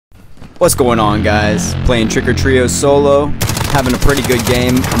What's going on, guys? Playing Trick or Trio solo, having a pretty good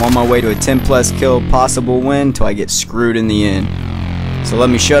game. I'm on my way to a 10+ kill possible win until I get screwed in the end. So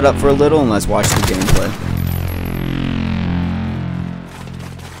let me shut up for a little and let's watch the gameplay.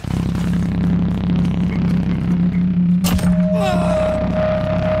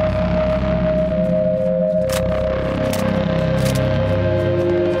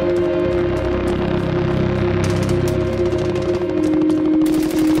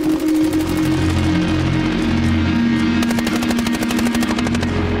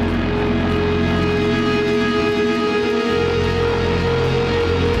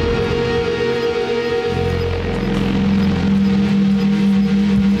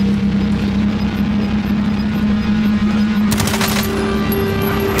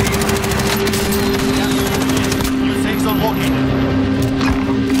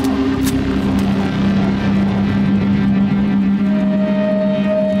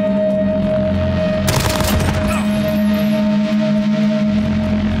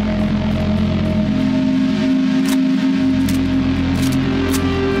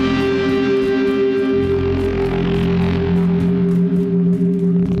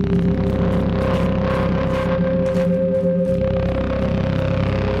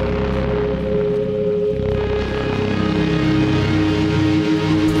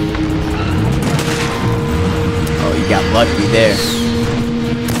 Got lucky there.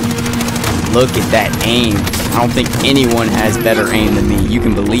 Look at that aim. I don't think anyone has better aim than me. You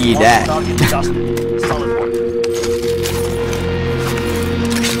can believe that.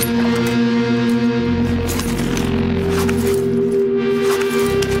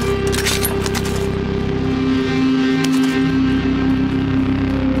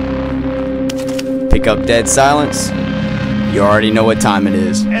 Pick up dead silence. You already know what time it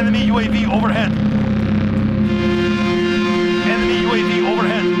is. Enemy UAV overhead.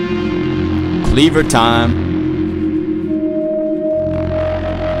 Cleaver time.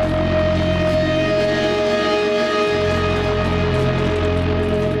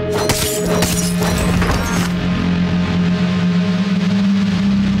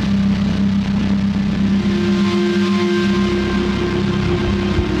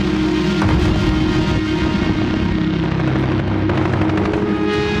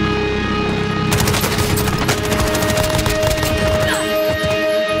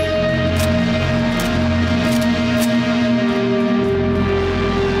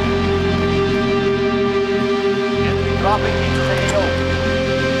 Dropping into the AO.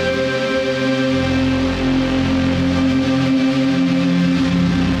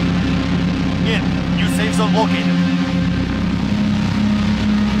 In. New safe zone located.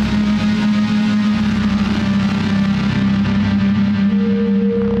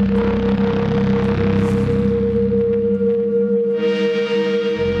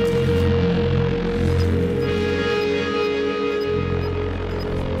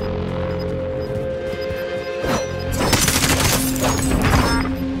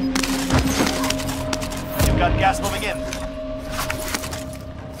 Got gas moving in.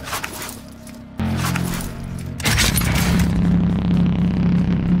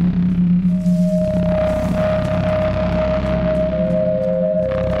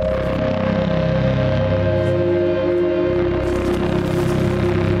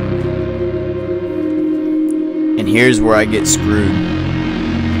 And here's where I get screwed.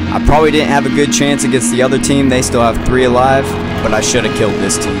 I probably didn't have a good chance against the other team. They still have 3 alive, but I should have killed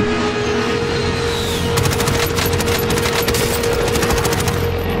this team.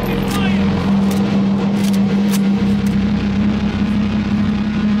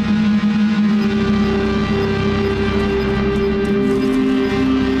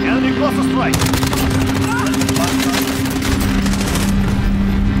 Strike.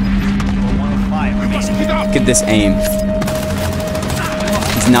 Look at this aim.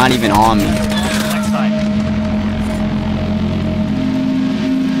 He's not even on me.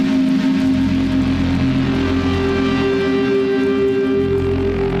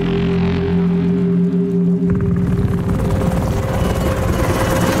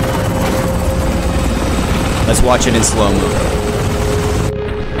 Let's watch it in slow-mo.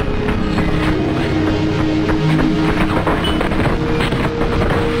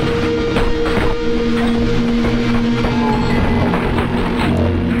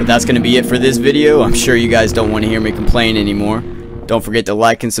 But that's going to be it for this video. I'm sure you guys don't want to hear me complain anymore. Don't forget to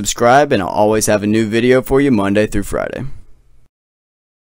like and subscribe, and I'll always have a new video for you Monday through Friday.